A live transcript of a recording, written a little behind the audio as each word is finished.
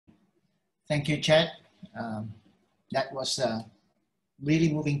Thank you, Chad. That was a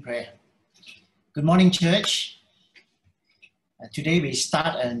really moving prayer. Good morning, church. Today we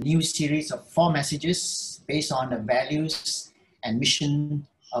start a new series of 4 messages based on the values and mission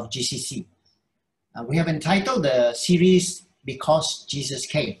of GCC. We have entitled the series, Because Jesus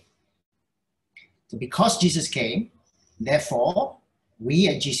Came. So because Jesus came, therefore, we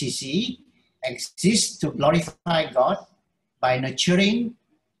at GCC exist to glorify God by nurturing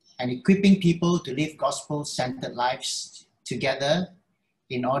and equipping people to live gospel-centered lives together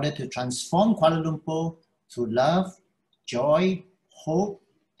in order to transform Kuala Lumpur through love, joy, hope,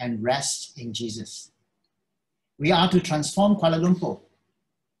 and rest in Jesus. We are to transform Kuala Lumpur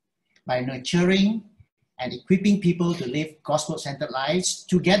by nurturing and equipping people to live gospel-centered lives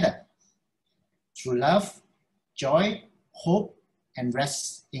together through love, joy, hope, and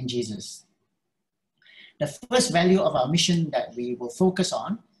rest in Jesus. The first value of our mission that we will focus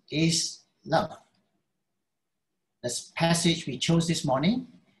on is love. This passage we chose this morning,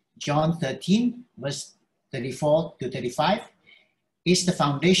 John 13, verse 34 to 35, is the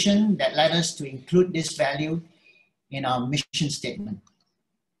foundation that led us to include this value in our mission statement.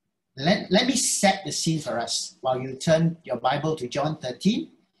 Let me set the scene for us while you turn your Bible to John 13.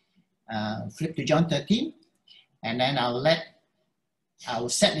 Flip to John 13, and then I will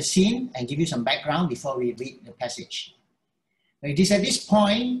set the scene and give you some background before we read the passage. It is at this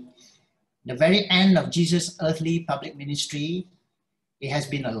point, the very end of Jesus' earthly public ministry. It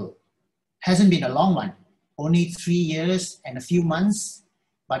hasn't been a long one, only 3 years and a few months,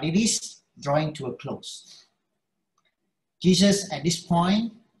 but it is drawing to a close. Jesus at this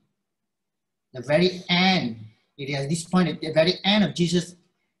point, at the very end of Jesus,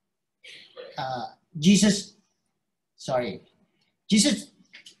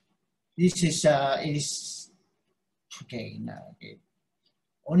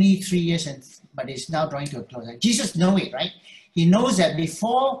 only 3 years, but it's now drawing to a close. Jesus knows it, right? He knows that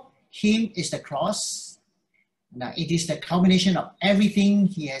before him is the cross. Now it is the culmination of everything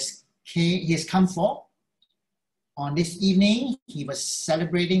he has come for. On this evening, he was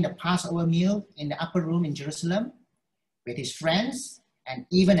celebrating the Passover meal in the upper room in Jerusalem with his friends and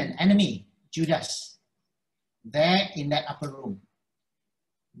even an enemy, Judas, there in that upper room.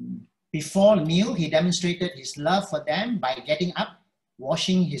 Before the meal, he demonstrated his love for them by getting up,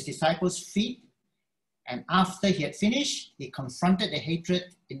 washing his disciples' feet, and after he had finished, he confronted the hatred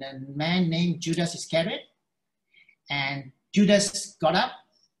in a man named Judas Iscariot, and Judas got up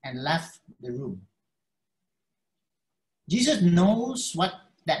and left the room. Jesus knows what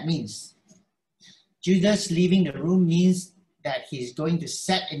that means. Judas leaving the room means that he's going to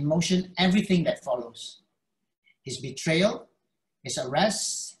set in motion everything that follows. His betrayal, his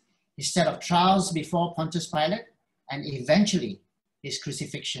arrest, his set of trials before Pontius Pilate, and eventually his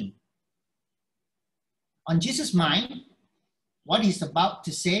crucifixion. On Jesus' mind, what he's about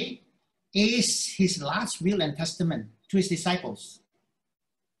to say is his last will and testament to his disciples.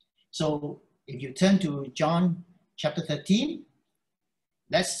 So if you turn to John chapter 13,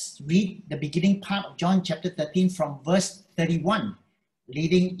 let's read the beginning part of John chapter 13 from verse 31,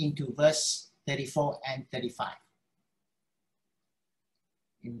 leading into verse 34 and 35.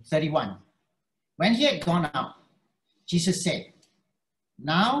 In 31, when he had gone out, Jesus said,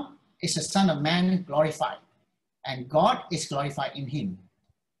 "Now is the Son of Man glorified, and God is glorified in him.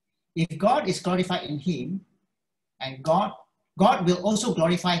 If God is glorified in him, and God will also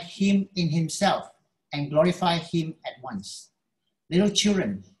glorify him in himself and glorify him at once. Little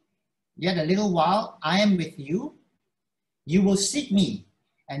children, yet a little while I am with you. You will seek me,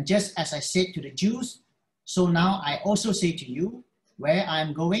 and just as I said to the Jews, so now I also say to you, where I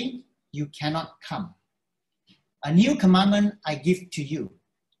am going, you cannot come. A new commandment I give to you,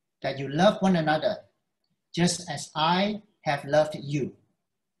 that you love one another, just as I have loved you.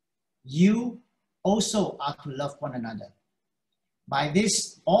 You also are to love one another. By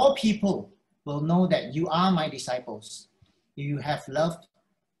this, all people will know that you are my disciples, if you have loved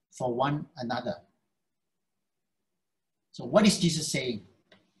for one another." So what is Jesus saying?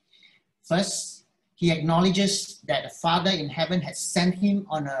 First, he acknowledges that the Father in heaven has sent him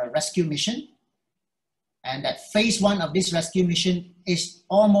on a rescue mission, and that phase 1 of this rescue mission is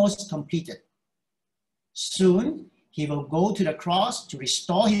almost completed. Soon, he will go to the cross to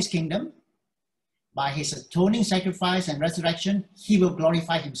restore his kingdom. By his atoning sacrifice and resurrection, he will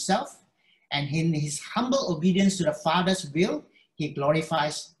glorify himself, and in his humble obedience to the Father's will, he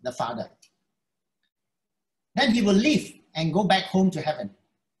glorifies the Father. Then he will leave and go back home to heaven.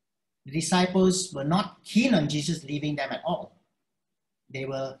 The disciples were not keen on Jesus leaving them at all. They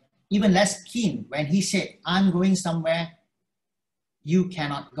were even less keen when he said, "I'm going somewhere you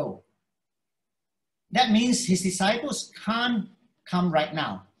cannot go." That means his disciples can't come right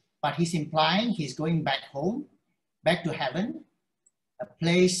now, but he's implying he's going back home, back to heaven, a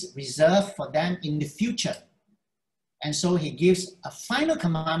place reserved for them in the future. And so he gives a final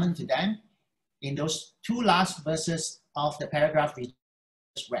commandment to them in those two last verses of the paragraph we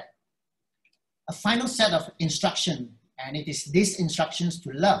just read. A final set of instructions, and it is these instructions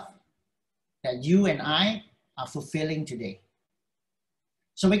to love that you and I are fulfilling today.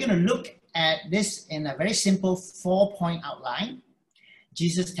 So we're going to look at this in a very simple 4-point outline.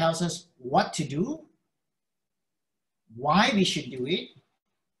 Jesus tells us what to do, why we should do it,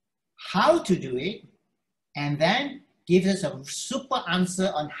 how to do it, and then gives us a super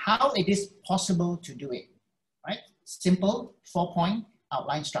answer on how it is possible to do it, right? Simple 4-point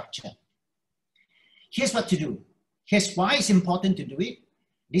outline structure. Here's what to do. Here's why it's important to do it.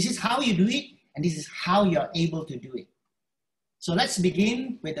 This is how you do it, and this is how you're able to do it. So let's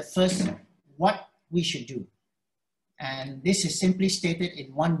begin with the first, what we should do. And this is simply stated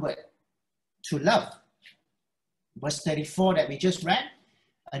in one word, to love. Verse 34 that we just read,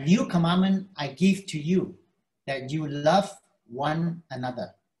 a new commandment I give to you, that you love one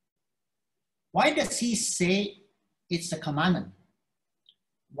another. Why does he say it's a commandment?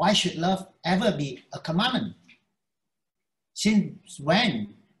 Why should love ever be a commandment? Since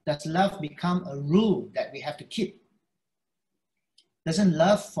when does love become a rule that we have to keep? Doesn't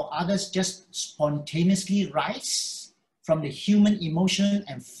love for others just spontaneously rise from the human emotion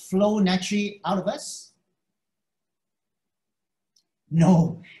and flow naturally out of us?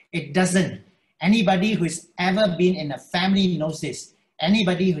 No, it doesn't. Anybody who's ever been in a family knows this.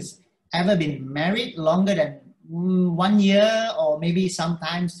 Anybody who's ever been married longer than 1 year or maybe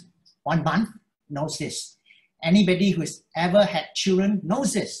sometimes 1 month knows this. Anybody who's ever had children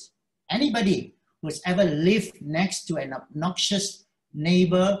knows this. Anybody who's ever lived next to an obnoxious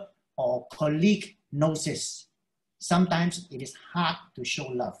neighbor or colleague knows this. Sometimes it is hard to show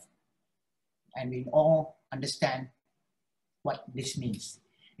love. And we all understand what this means.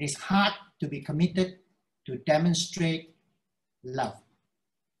 It's hard to be committed to demonstrate love.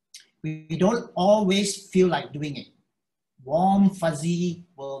 We don't always feel like doing it. Warm, fuzzy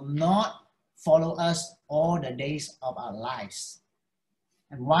will not follow us all the days of our lives.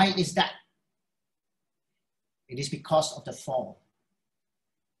 And why is that? It is because of the fall.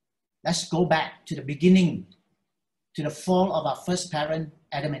 Let's go back to the beginning, to the fall of our first parent,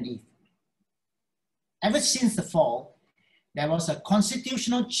 Adam and Eve. Ever since the fall, there was a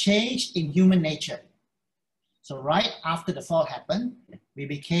constitutional change in human nature. So right after the fall happened, we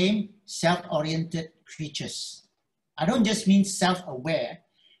became self-oriented creatures. I don't just mean self-aware,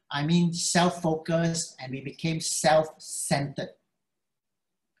 I mean self-focused, and we became self-centered.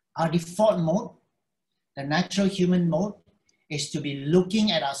 Our default mode, the natural human mode, is to be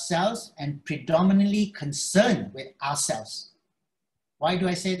looking at ourselves and predominantly concerned with ourselves. Why do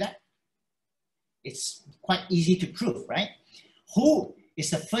I say that? It's quite easy to prove, right? Who is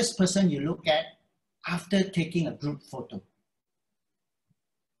the first person you look at after taking a group photo?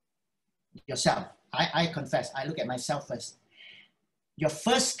 Yourself. I confess, I look at myself first. Your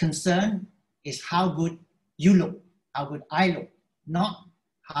first concern is how good you look, how good I look, not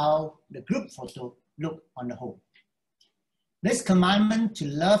how the group photo look on the whole. This commandment to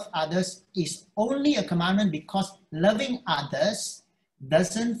love others is only a commandment because loving others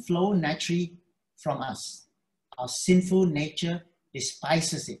doesn't flow naturally from us. Our sinful nature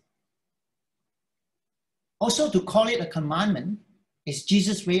despises it. Also, to call it a commandment is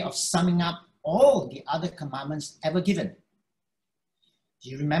Jesus' way of summing up all the other commandments ever given. Do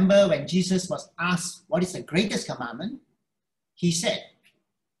you remember when Jesus was asked what is the greatest commandment? He said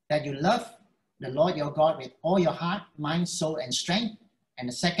that you love the Lord your God with all your heart, mind, soul, and strength. And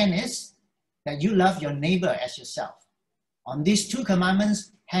the second is that you love your neighbor as yourself. On these two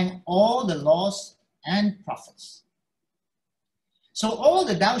commandments hang all the laws and prophets. So all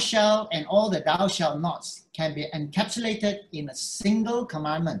the thou shalt and all the thou shalt nots can be encapsulated in a single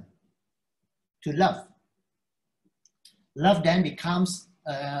commandment, to love. Love then becomes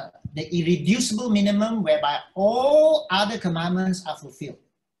the irreducible minimum whereby all other commandments are fulfilled.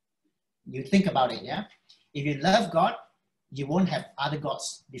 You think about it, yeah? If you love God, you won't have other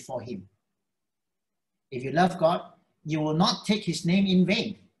gods before him. If you love God, you will not take his name in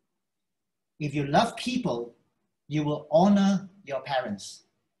vain. If you love people, you will honor your parents.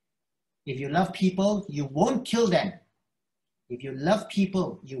 If you love people, you won't kill them. If you love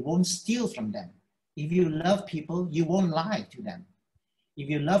people, you won't steal from them. If you love people, you won't lie to them. If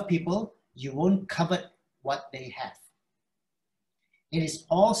you love people, you won't covet what they have. It is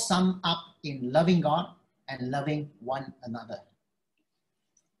all summed up in loving God and loving one another.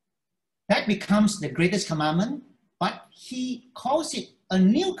 That becomes the greatest commandment, but he calls it a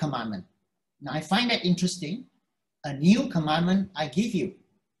new commandment. Now I find that interesting. A new commandment I give you.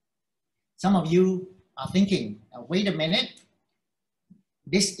 Some of you are thinking, wait a minute,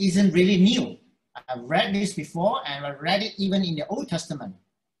 this isn't really new. I've read this before, and I've read it even in the Old Testament.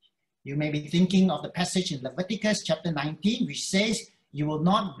 You may be thinking of the passage in Leviticus chapter 19, which says, you will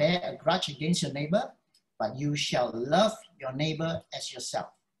not bear a grudge against your neighbor, but you shall love your neighbor as yourself.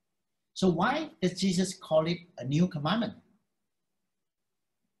 So why does Jesus call it a new commandment?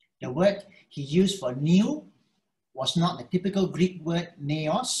 The word he used for new was not the typical Greek word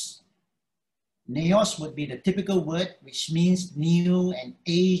neos. Neos would be the typical word which means new and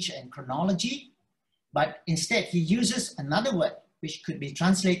age and chronology, but instead he uses another word which could be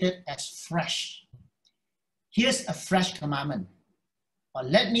translated as fresh. Here's a fresh commandment, or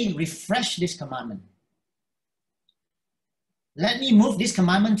let me refresh this commandment. Let me move this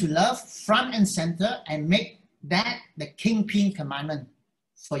commandment to love front and center and make that the kingpin commandment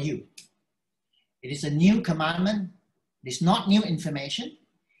for you. It is a new commandment. It's not new information.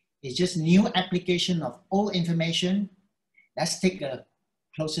 It's just new application of old information. Let's take a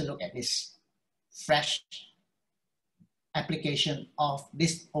closer look at this fresh application of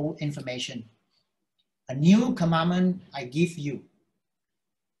this old information. A new commandment I give you,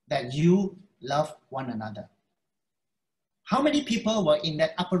 that you love one another. How many people were in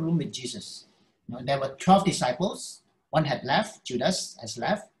that upper room with Jesus? There were 12 disciples. One had left, Judas has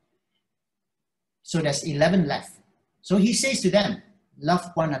left. So there's 11 left. So he says to them,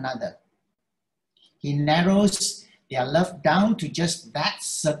 love one another. He narrows their love down to just that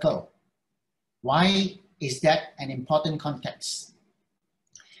circle. Why is that an important context?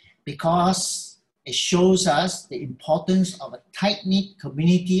 Because it shows us the importance of a tight-knit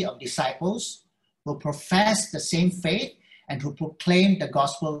community of disciples who profess the same faith and who proclaim the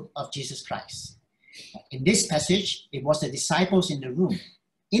gospel of Jesus Christ. In this passage, it was the disciples in the room.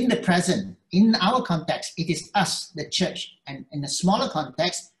 In the present, in our context, it is us, the church, and in a smaller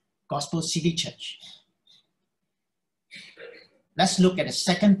context, Gospel City Church. Let's look at the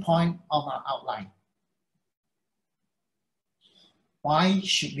second point of our outline. Why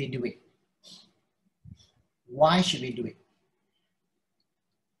should we do it? Why should we do it?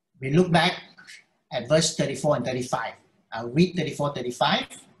 We look back at verse 34 and 35. I'll read 34, 35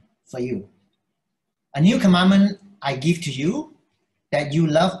 for you. A new commandment I give to you, that you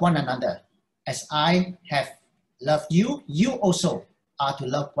love one another. As I have loved you, you also are to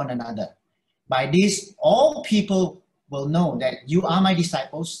love one another. By this, all people will know that you are my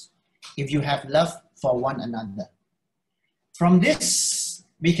disciples if you have love for one another. From this,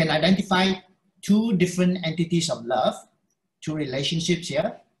 we can identify two different entities of love, two relationships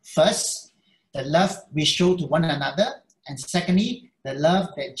here. First, the love we show to one another, and secondly, the love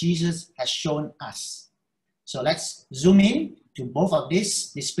that Jesus has shown us. So let's zoom in to both of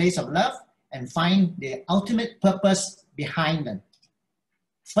these displays of love and find the ultimate purpose behind them.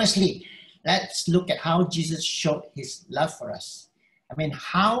 Firstly, let's look at how Jesus showed his love for us. I mean,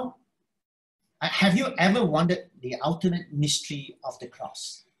 have you ever wondered the ultimate mystery of the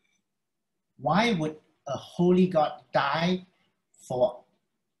cross? Why would a holy God die for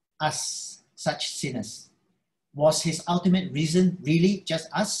us, such sinners? Was his ultimate reason really just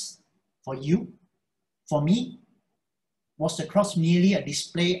us? For you? For me? Was the cross merely a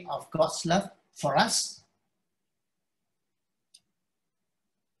display of God's love for us?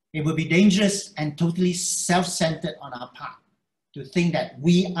 It would be dangerous and totally self-centered on our part to think that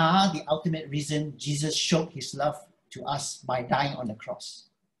we are the ultimate reason Jesus showed his love to us by dying on the cross.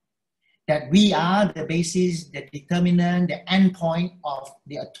 That we are the basis, the determinant, the end point of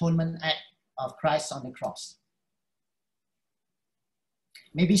the atonement act of Christ on the cross.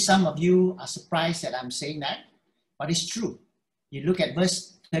 Maybe some of you are surprised that I'm saying that, but it's true. You look at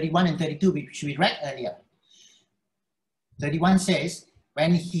verse 31 and 32, which we read earlier. 31 says,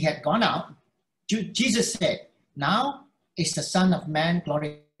 when he had gone out, Jesus said, now is the Son of Man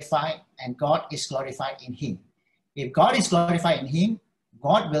glorified, and God is glorified in him. If God is glorified in him,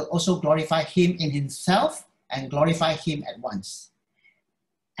 God will also glorify him in himself and glorify him at once.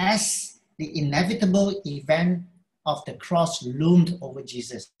 As the inevitable event of the cross loomed over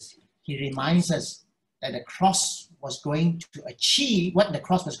Jesus, he reminds us that the cross was going to achieve what the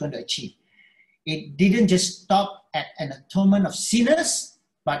cross was going to achieve. It didn't just stop at an atonement of sinners,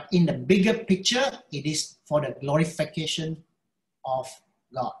 but in the bigger picture, it is for the glorification of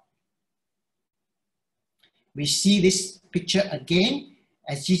God. We see this picture again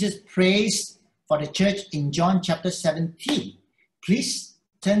as Jesus prays for the church in John chapter 17. Please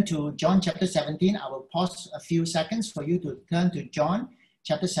turn to John chapter 17. I will pause a few seconds for you to turn to John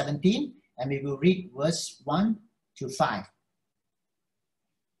chapter 17 and we will read verse 1 to 5.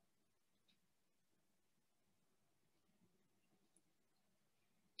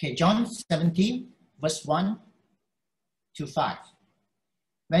 Okay, John 17, verse 1 to 5.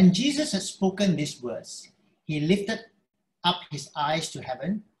 When Jesus had spoken these words, he lifted up his eyes to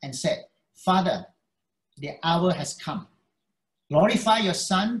heaven and said, Father, the hour has come. Glorify your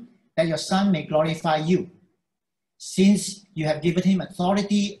Son, that your Son may glorify you, since you have given him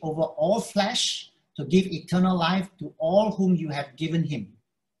authority over all flesh to give eternal life to all whom you have given him.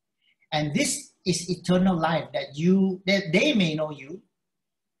 And this is eternal life, that they may know you,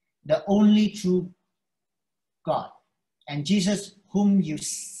 the only true God, and Jesus whom you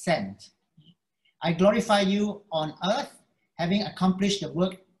sent. I glorify you on earth, having accomplished the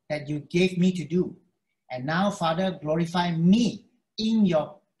work that you gave me to do. And now, Father, glorify me in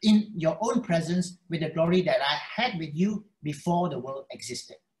your own presence with the glory that I had with you before the world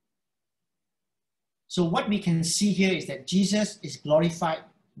existed. So what we can see here is that Jesus is glorified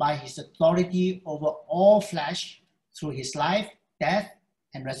by his authority over all flesh through his life, death,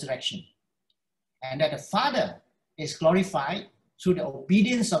 and resurrection. And that the Father is glorified through the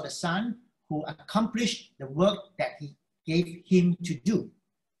obedience of the Son, who accomplished the work that he gave him to do.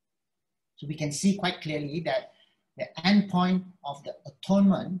 So we can see quite clearly that the end point of the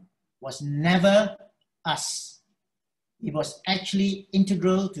atonement was never us. It was actually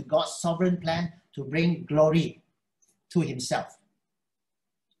integral to God's sovereign plan to bring glory to himself.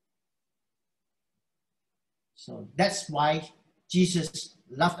 So that's why Jesus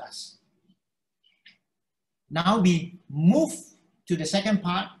loved us. Now we move to the second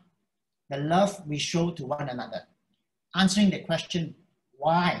part, the love we show to one another. Answering the question,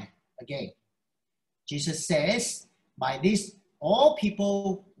 why again? Jesus says, by this, all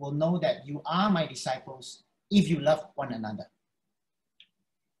people will know that you are my disciples if you love one another.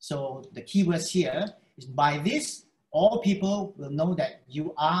 So the key words here is, by this, all people will know that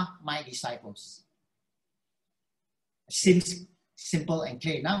you are my disciples. Seems simple and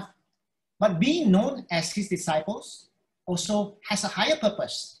clear enough. But being known as his disciples also has a higher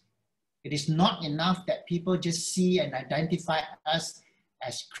purpose. It is not enough that people just see and identify us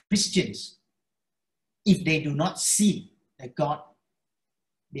as Christians if they do not see the God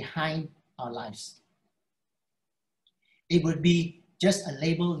behind our lives. It would be just a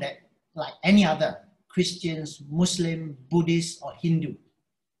label that, like any other, Christians, Muslim, Buddhist, or Hindu.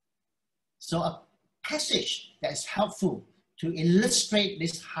 So a passage that is helpful to illustrate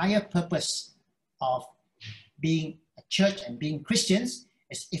this higher purpose of being a church and being Christians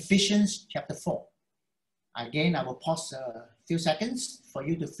is Ephesians chapter 4. Again, I will pause a few seconds for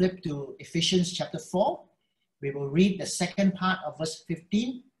you to flip to Ephesians chapter 4. We will read the second part of verse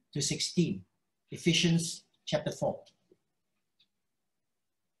 15 to 16. Ephesians chapter 4.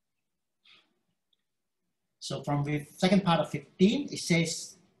 So from the second part of 15, it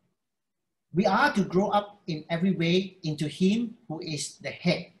says, we are to grow up in every way into him who is the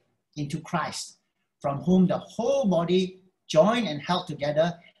head, into Christ, from whom the whole body, joined and held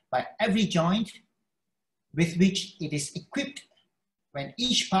together by every joint with which it is equipped, when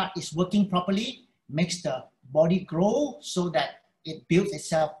each part is working properly, makes the body grow so that it builds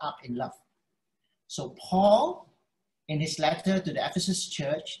itself up in love. So Paul, in his letter to the Ephesus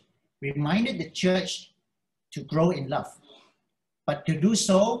church, reminded the church to grow in love, but to do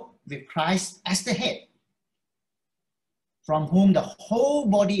so with Christ as the head, from whom the whole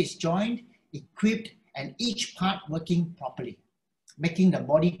body is joined, equipped, and each part working properly, making the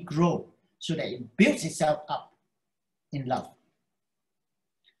body grow so that it builds itself up in love.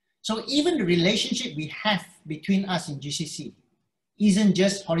 So even the relationship we have between us in GCC isn't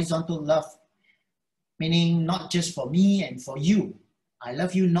just horizontal love, meaning not just for me and for you. I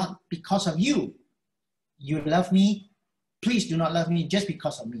love you not because of you. You love me. Please do not love me just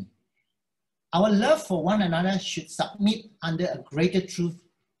because of me. Our love for one another should submit under a greater truth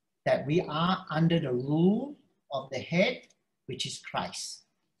that we are under the rule of the head, which is Christ.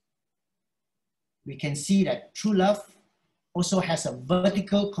 We can see that true love also has a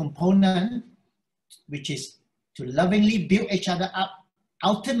vertical component, which is to lovingly build each other up,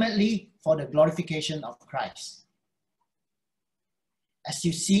 ultimately for the glorification of Christ. As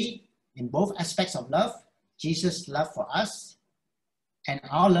you see, in both aspects of love, Jesus' love for us and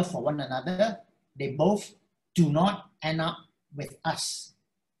our love for one another, they both do not end up with us.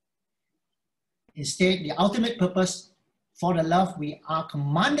 Instead, the ultimate purpose for the love we are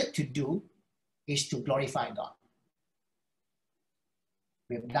commanded to do is to glorify God.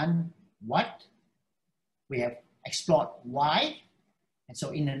 We have done what? We have explored why. And so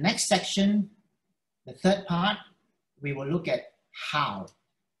in the next section, the third part, we will look at how.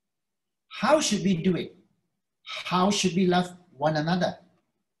 How should we do it? How should we love one another?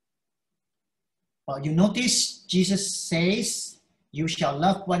 Well, you notice Jesus says, you shall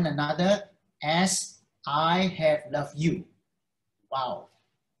love one another as I have loved you. Wow.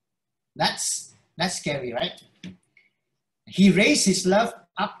 That's scary, right? He raised his love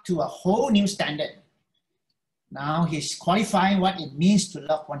up to a whole new standard. Now he's qualifying what it means to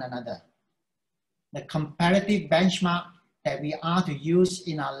love one another. The comparative benchmark that we are to use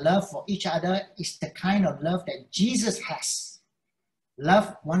in our love for each other is the kind of love that Jesus has.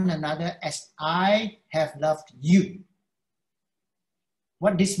 Love one another as I have loved you.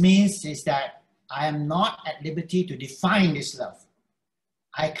 What this means is that I am not at liberty to define this love.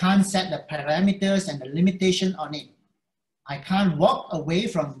 I can't set the parameters and the limitation on it. I can't walk away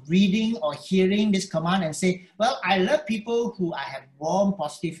from reading or hearing this command and say, well, I love people who I have warm,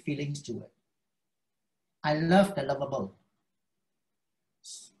 positive feelings toward. I love the lovable.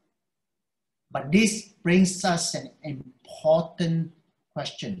 But this brings us an important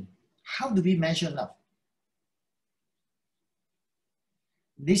question. How do we measure love?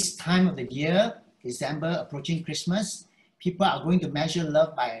 This time of the year, December, approaching Christmas, people are going to measure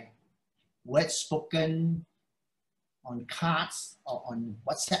love by words spoken on cards or on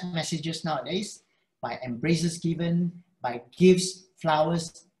WhatsApp messages nowadays, by embraces given, by gifts,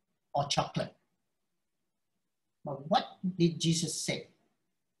 flowers, or chocolate. But what did Jesus say?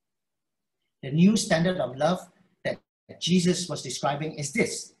 The new standard of love that Jesus was describing is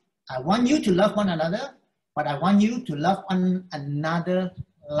this. I want you to love one another, but I want you to love one another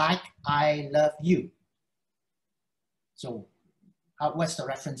like I love you. So what's the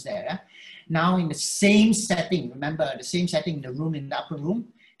reference there? Eh? Now in the same setting, remember the same setting in the room, in the upper room,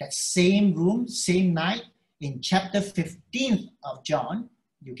 that same room, same night, in chapter 15 of John,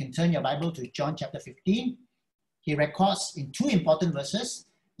 you can turn your Bible to John chapter 15. He records in two important verses,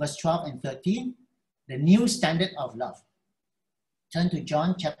 verse 12 and 13, the new standard of love. Turn to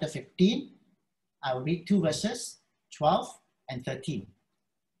John chapter 15. I will read two verses, 12 and 13.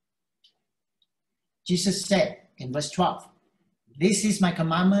 Jesus said in verse 12, this is my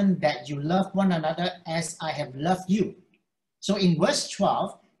commandment that you love one another as I have loved you. So in verse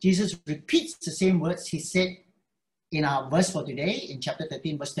 12, Jesus repeats the same words he said in our verse for today in chapter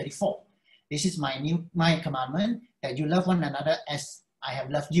 13, verse 34. This is my commandment that you love one another as I have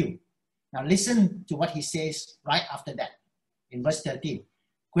loved you. Now listen to what he says right after that in verse 13.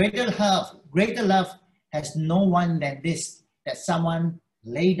 Greater love has no one than this, that someone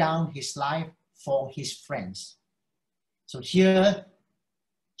lay down his life for his friends. So here,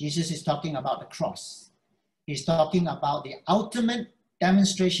 Jesus is talking about the cross. He's talking about the ultimate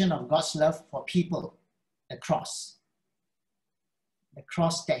demonstration of God's love for people, the cross. The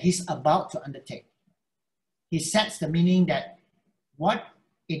cross that he's about to undertake. He sets the meaning that what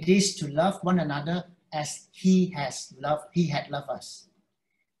it is to love one another as he had loved us.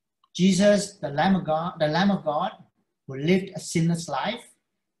 Jesus, the Lamb of God, who lived a sinless life,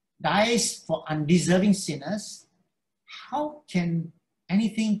 dies for undeserving sinners. How can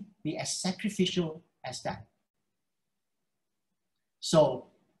anything be as sacrificial as that? So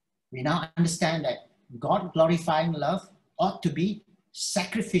we now understand that God-glorifying love ought to be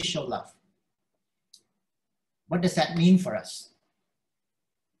sacrificial love. What does that mean for us?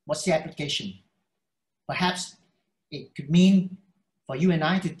 What's the application? Perhaps it could mean for you and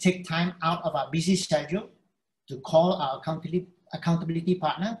I to take time out of our busy schedule to call our accountability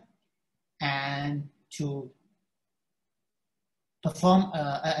partner and to perform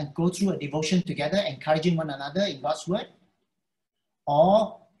and go through a devotion together, encouraging one another in God's word.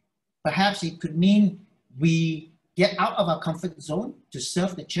 Or perhaps it could mean we get out of our comfort zone to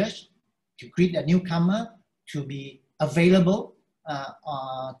serve the church, to greet a newcomer, to be available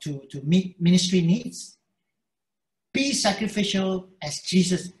to meet ministry needs. Be sacrificial as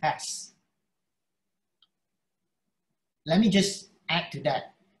Jesus has. Let me just add to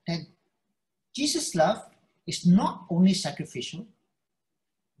that Jesus' love is not only sacrificial,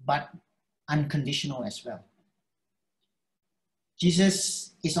 but unconditional as well.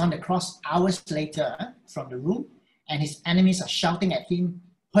 Jesus is on the cross hours later from the room, and his enemies are shouting at him,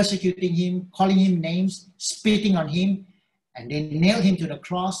 persecuting him, calling him names, spitting on him, and they nail him to the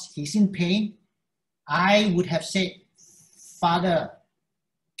cross. He's in pain. I would have said, Father,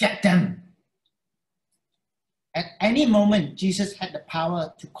 get them. At any moment, Jesus had the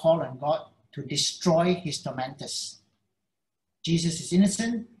power to call on God to destroy his tormentors. Jesus is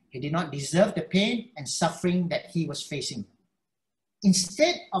innocent. He did not deserve the pain and suffering that he was facing.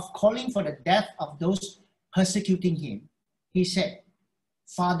 Instead of calling for the death of those persecuting him, he said,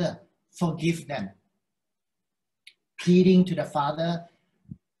 Father, forgive them. Pleading to the Father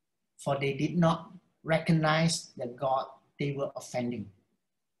for they did not recognize the God they were offending.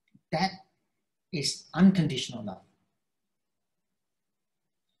 That is unconditional love.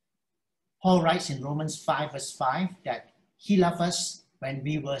 Paul writes in Romans 5 verse 5 that he loved us when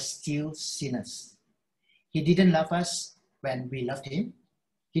we were still sinners. He didn't love us when we loved him.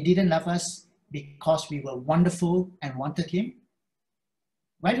 He didn't love us because we were wonderful and wanted him.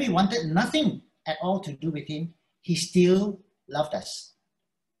 When we wanted nothing at all to do with him, he still loved us.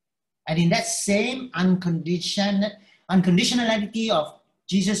 And in that same unconditionality of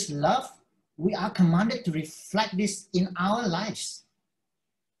Jesus' love, we are commanded to reflect this in our lives.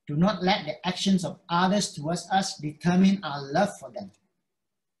 Do not let the actions of others towards us determine our love for them.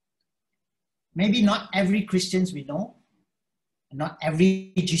 Maybe not every Christian we know, not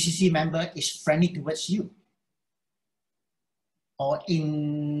every GCC member is friendly towards you. Or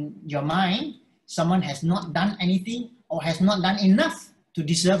in your mind, someone has not done anything or has not done enough to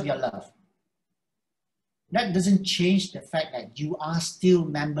deserve your love. That doesn't change the fact that you are still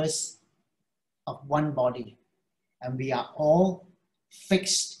members of one body, and we are all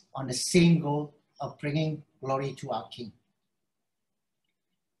fixed on the same goal of bringing glory to our King.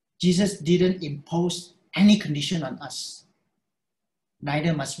 Jesus didn't impose any condition on us.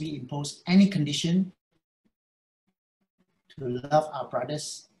 Neither must we impose any condition to love our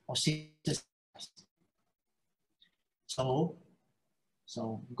brothers or sisters. So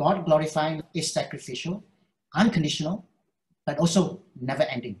God glorifying is sacrificial, unconditional, but also never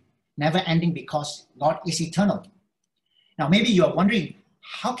ending. Never ending because God is eternal. Now maybe you are wondering,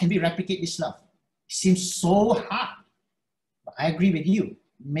 how can we replicate this love? It seems so hard. But I agree with you.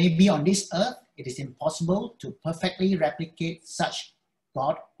 Maybe on this earth, it is impossible to perfectly replicate such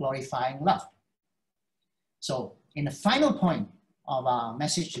God-glorifying love. So in the final point of our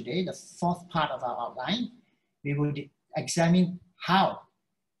message today, the fourth part of our outline, we will examine how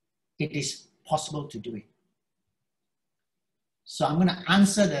it is possible to do it. So I'm going to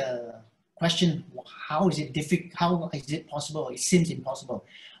answer the question, how is it difficult? How is it possible? It seems impossible.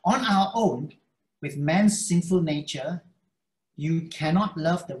 On our own, with man's sinful nature, you cannot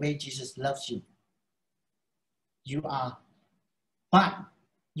love the way Jesus loves you. But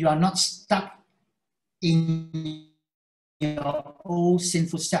you are not stuck in your old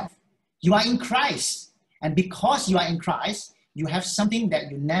sinful self. You are in Christ. And because you are in Christ, you have something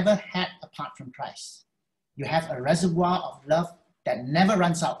that you never had apart from Christ. You have a reservoir of love that never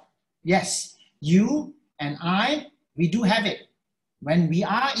runs out. Yes, you and I, we do have it. When we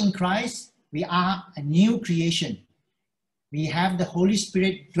are in Christ, we are a new creation. We have the Holy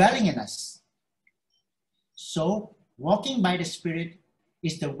Spirit dwelling in us. So, walking by the Spirit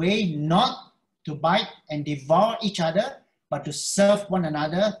is the way not to bite and devour each other, but to serve one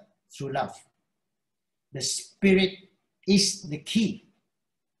another through love. The Spirit is the key.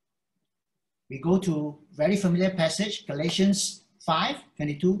 We go to a very familiar passage, Galatians 5,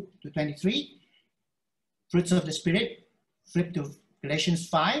 22 to 23. Fruits of the Spirit. Flip to Galatians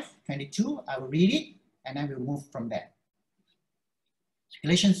 5, 22. I will read it and then we'll move from there.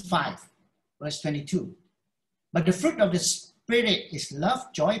 Galatians 5, verse 22. But the fruit of the Spirit is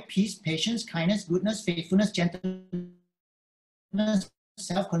love, joy, peace, patience, kindness, goodness, faithfulness, gentleness,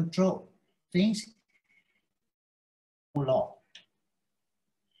 self-control. Things law.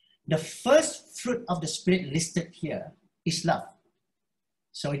 The first fruit of the Spirit listed here is love.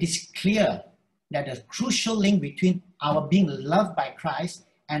 So it is clear that the crucial link between our being loved by Christ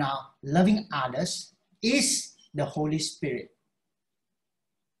and our loving others is the Holy Spirit.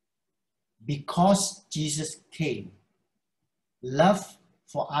 Because Jesus came, love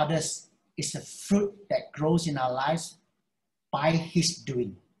for others is a fruit that grows in our lives by His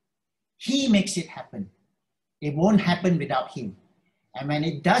doing. He makes it happen. It won't happen without Him. And when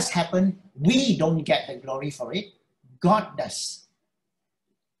it does happen, we don't get the glory for it. God does.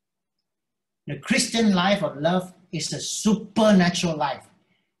 The Christian life of love is a supernatural life.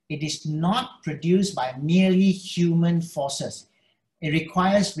 It is not produced by merely human forces. It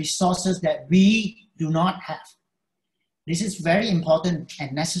requires resources that we do not have. This is very important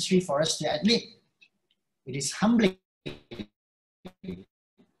and necessary for us to admit. It is humbling.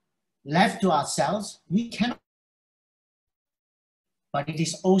 Left to ourselves, we cannot. But it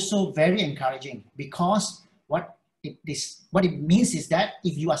is also very encouraging because what it means is that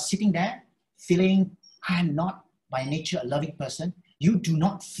if you are sitting there feeling, I'm not by nature a loving person, you do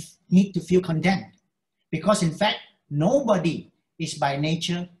not need to feel condemned. Because in fact, nobody is by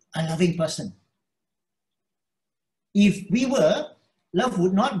nature a loving person. If we were, love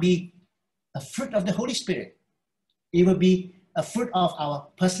would not be a fruit of the Holy Spirit. It would be a fruit of our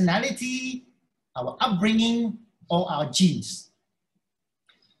personality, our upbringing, or our genes.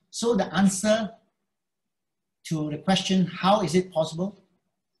 So the answer to the question, how is it possible,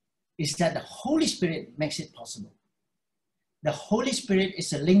 is that the Holy Spirit makes it possible. The Holy Spirit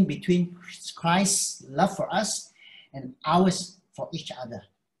is a link between Christ's love for us and ours for each other.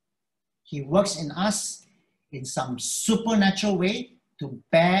 He works in us in some supernatural way to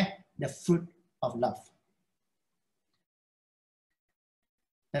bear the fruit of love.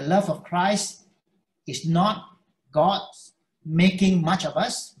 The love of Christ is not God making much of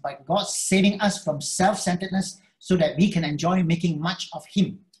us, but God saving us from self-centeredness so that we can enjoy making much of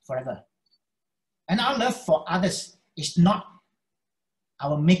Him forever. And our love for others is not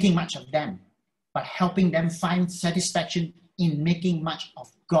our making much of them, but helping them find satisfaction in making much of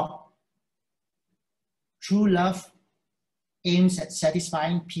God. True love aims at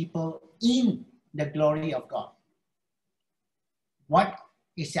satisfying people in the glory of God. What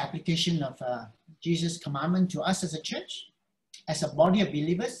is the application of Jesus' commandment to us as a church, as a body of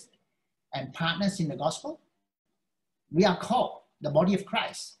believers and partners in the gospel? We are called the body of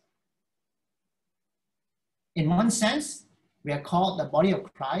Christ. In one sense, we are called the body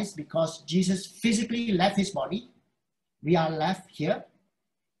of Christ because Jesus physically left his body. We are left here.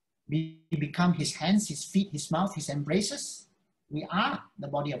 We become his hands, his feet, his mouth, his embraces. We are the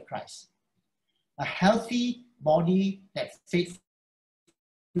body of Christ. A healthy body that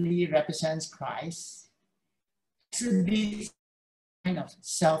faithfully represents Christ. This kind of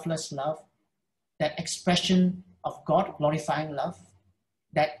selfless love, that expression of God glorifying love,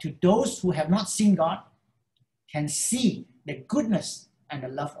 that to those who have not seen God can see the goodness and the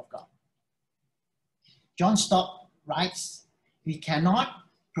love of God. John Stott writes, we cannot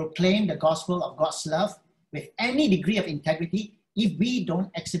proclaim the gospel of God's love with any degree of integrity if we don't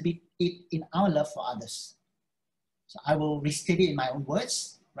exhibit it in our love for others. So I will restate it in my own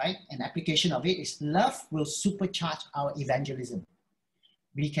words, right? An application of it is love will supercharge our evangelism.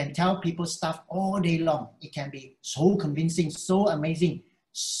 We can tell people stuff all day long. It can be so convincing, so amazing,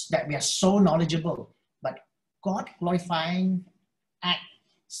 that we are so knowledgeable. But God glorifying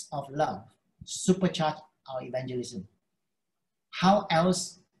acts of love supercharge our evangelism. How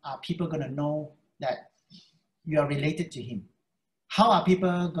else are people going to know that you are related to Him? How are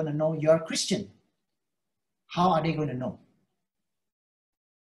people going to know you're a Christian? How are they going to know?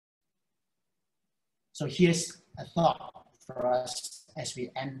 So here's a thought for us as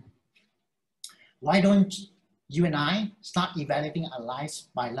we end. Why don't you and I start evaluating our lives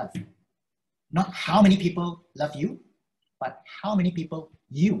by love? Not how many people love you, but how many people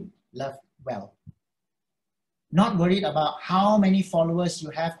you love well. Not worried about how many followers you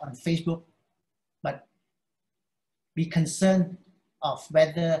have on Facebook, but be concerned of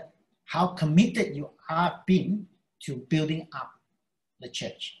whether how committed you are being to building up the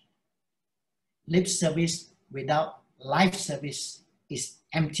church. Lip service without life service is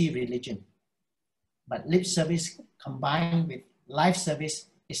empty religion. But lip service combined with life service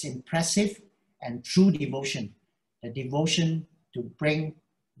is impressive and true devotion, the devotion to bring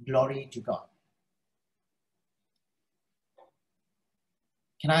glory to God.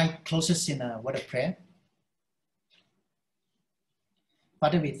 Can I close us in a word of prayer?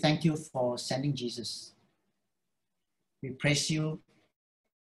 Father, we thank you for sending Jesus. We praise you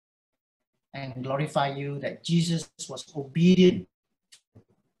and glorify you that Jesus was obedient.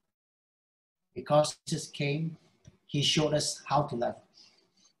 Because Jesus came, He showed us how to love.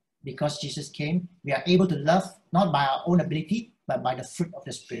 Because Jesus came, we are able to love not by our own ability, but by the fruit of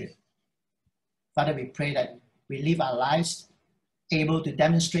the Spirit. Father, we pray that we live our lives able to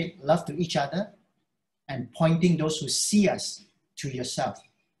demonstrate love to each other and pointing those who see us to yourself.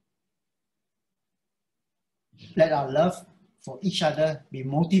 Let our love for each other be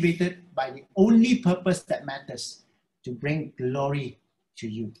motivated by the only purpose that matters, to bring glory to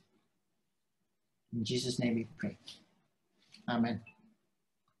you. In Jesus' name we pray. Amen.